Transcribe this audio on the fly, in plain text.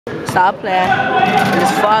Stop playing.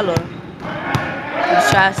 Just follow.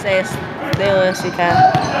 Just try to stay still as you can.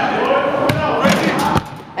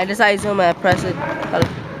 And this how you zoom in. Press it.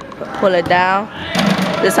 Pull it down.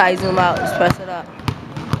 This how you zoom out. Just press it up.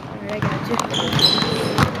 Alright, I got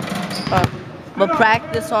you. But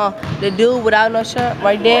practice on the dude without no shirt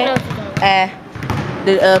right there. And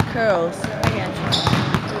the curls. I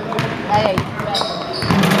got you. Hey.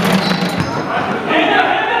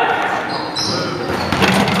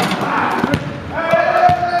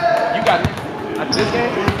 This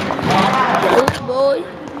game? Ooh, boy.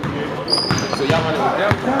 So y'all running with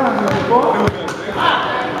them?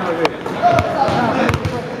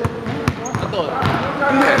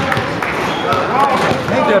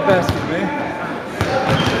 Ain't that basket, man.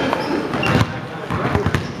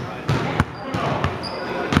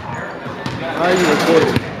 How are you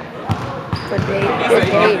recording? For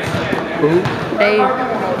Dave. Who? Dave.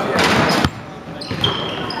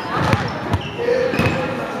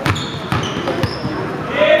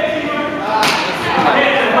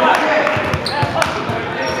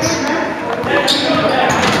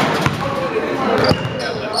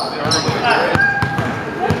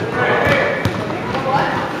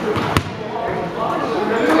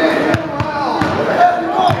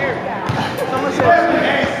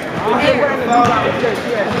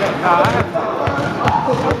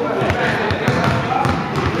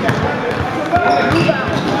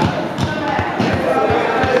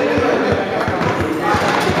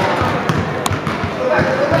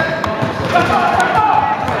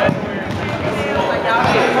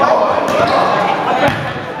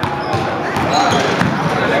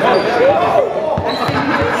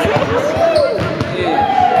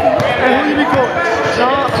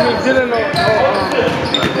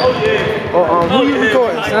 Who you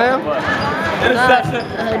recording, Sam?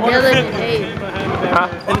 Dylan and Dave.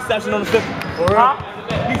 Interception on the flip. Huh?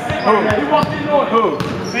 Who? He walked in on who?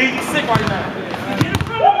 See, he's sick right now.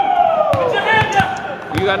 Put your hand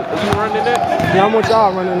up. You running that? Yeah, I'm with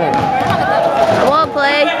y'all running that. Come on,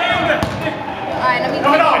 play. Alright, let me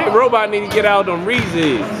go. The robot need to get out on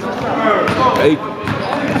Reese's. Hey.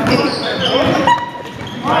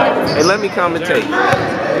 Hey, let me commentate.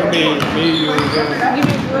 You mean me, you,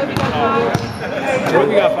 and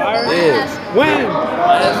we got fired? Yes. When?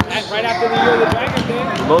 Right after the year of the Dragon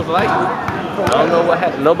thing? Most likely. I don't know what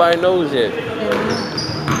happened. Nobody knows yet. That's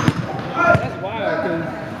wild,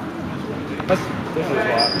 cause this is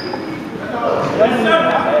wild.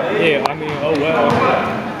 Yeah, I mean, oh well.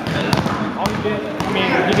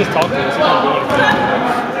 He just talked to us. He didn't do anything.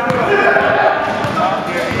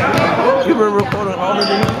 You been recording all of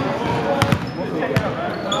these?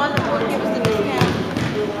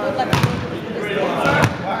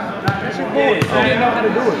 That's your boy. He didn't know how to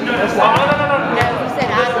do it. That's why. No, you said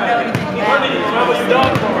I don't know anything about it.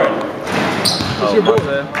 Oh, your boy.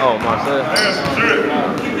 Oh, Marcel.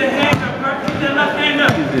 Keep the hand up, keep the left hand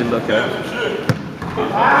up. You did look at it.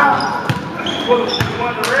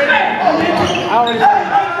 I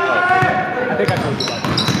think I told you about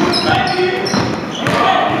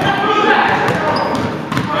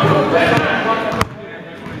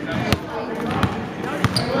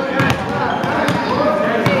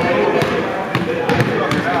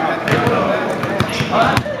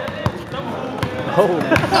Oh,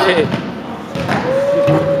 shit.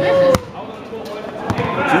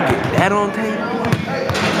 Did you get that on tape?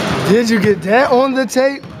 Did you get that on the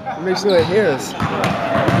tape? Make sure it hears.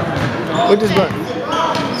 Put this button.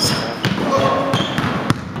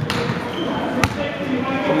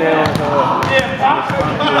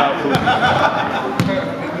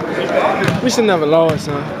 We should never lost,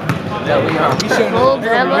 son. Yeah, we are. We shouldn't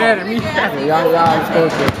have mad at me. Y'all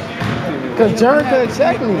supposed to. Because Jared couldn't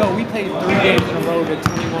check me. No, we played 3 games in a row to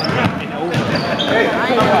 21 and over.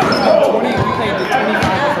 We played the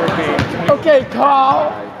 25 for a game. Okay, Carl.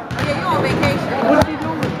 Yeah, you on vacation. What are you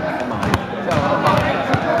doing?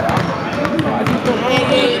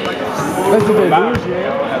 That's the big news,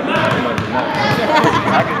 yeah.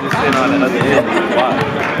 I can just sit on the other end and watch.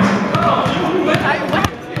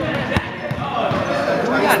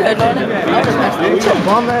 It's a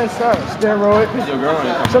bum ass shirt, steroid.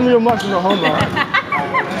 Some of your muscles are home.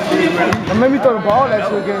 That made me throw the ball at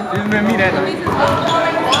you again. This made me that night.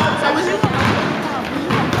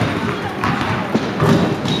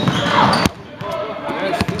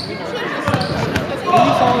 Did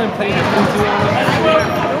you fall and play the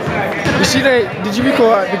 2-2? Did you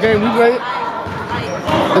record the game we played?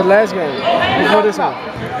 The last game. Before this one.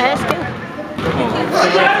 Ask him.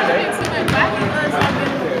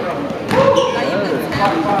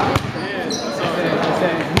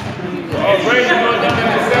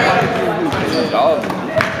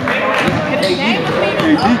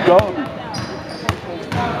 KD go.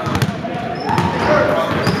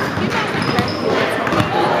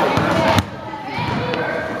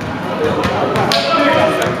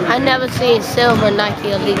 I never seen silver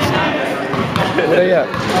Nike Elite socks. Where they at?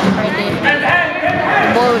 Right there.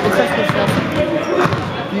 The boy with the Christmas stuff.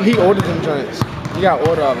 He ordered them joints. He got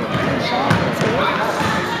order of them.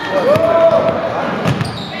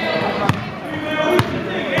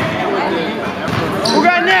 Who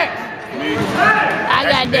got next? I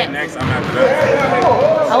got that. Next, I'm after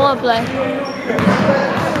that. I want to play.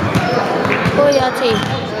 Who are y'all team? I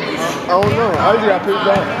don't know. I just got picked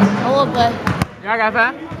up. I want to play. Y'all got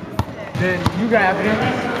 5? Then you got after him.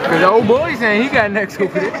 Because the old boy saying he got next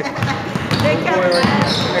over there. Cross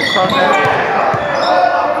that.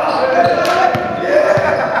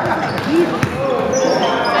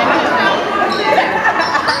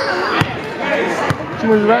 Too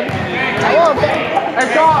much ready? I want to play. Hey,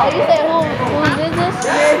 Carl. You said whose business?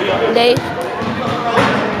 Dave.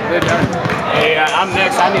 Hey, I'm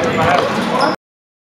next. I need to find out.